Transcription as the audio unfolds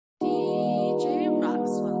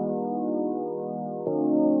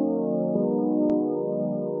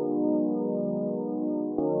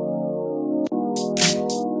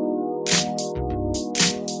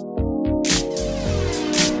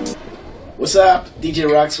What's up?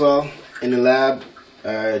 DJ Rocswell in the lab.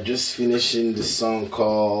 Just finishing the song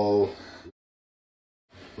called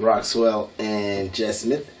Rocswell and Jess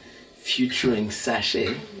Smith featuring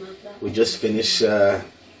Sashae. We just finished the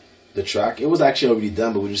track. It was actually already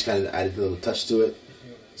done, but we just kind of added a little touch to it.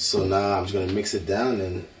 So now I'm just going to mix it down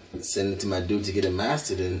and send it to my dude to get it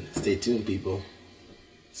mastered, and stay tuned, people.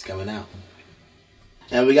 It's coming out.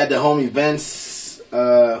 And we got the homie Vince,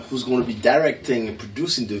 who's going to be directing and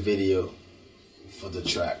producing the video for the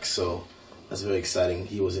track. So that's very exciting.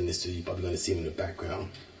 He was in the studio. You're probably going to see him in the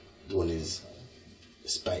background doing his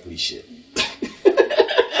Spike Lee shit.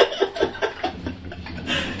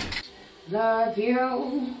 Love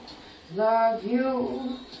you, love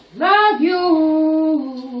you, love you.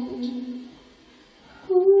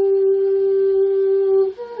 Ooh,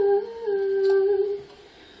 ooh,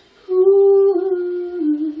 ooh, ooh.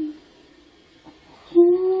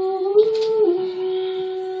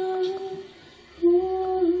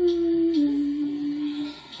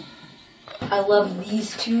 I love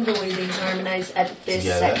these two, the way they harmonize at this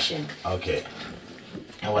section. Okay.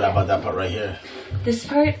 And what about that part right here? This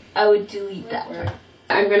part, I would delete that part.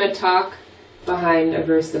 I'm gonna talk behind a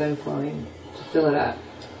verse that I'm flowing to fill it up,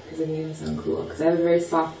 because I think it'll sound cool. Because I have a very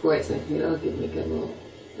soft voice, and I think it'll make it a little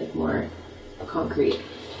like more concrete.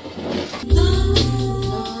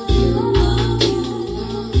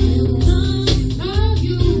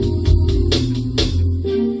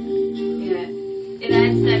 Yeah, it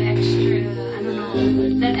adds that extra, I don't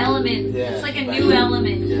know, that element. Yeah, it's like a new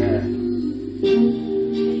element. Yeah.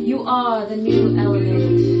 You are the new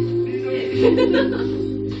element.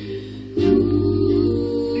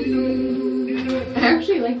 I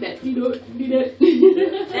actually like that.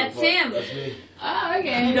 That's him. That's me. Ah,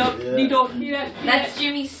 okay. That's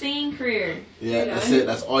Jimmy's singing career. Yeah, that's it.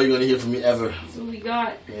 That's all you're going to hear from me ever. That's what we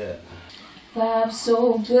got. Yeah. Vibe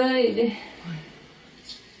so good.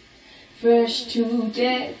 Fresh to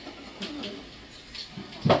death.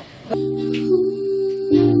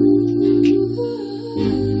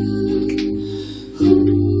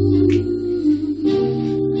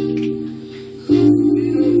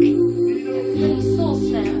 Soul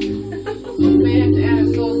snap. May have to add a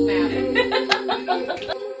soul snap.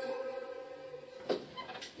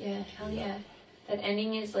 Yeah, hell yeah. That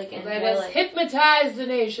ending is like Let us hypnotize the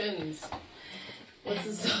nations. What's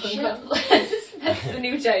the song called? That's the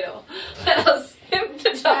new title. Let us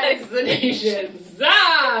hypnotize the nations.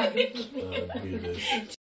 Ah! Oh,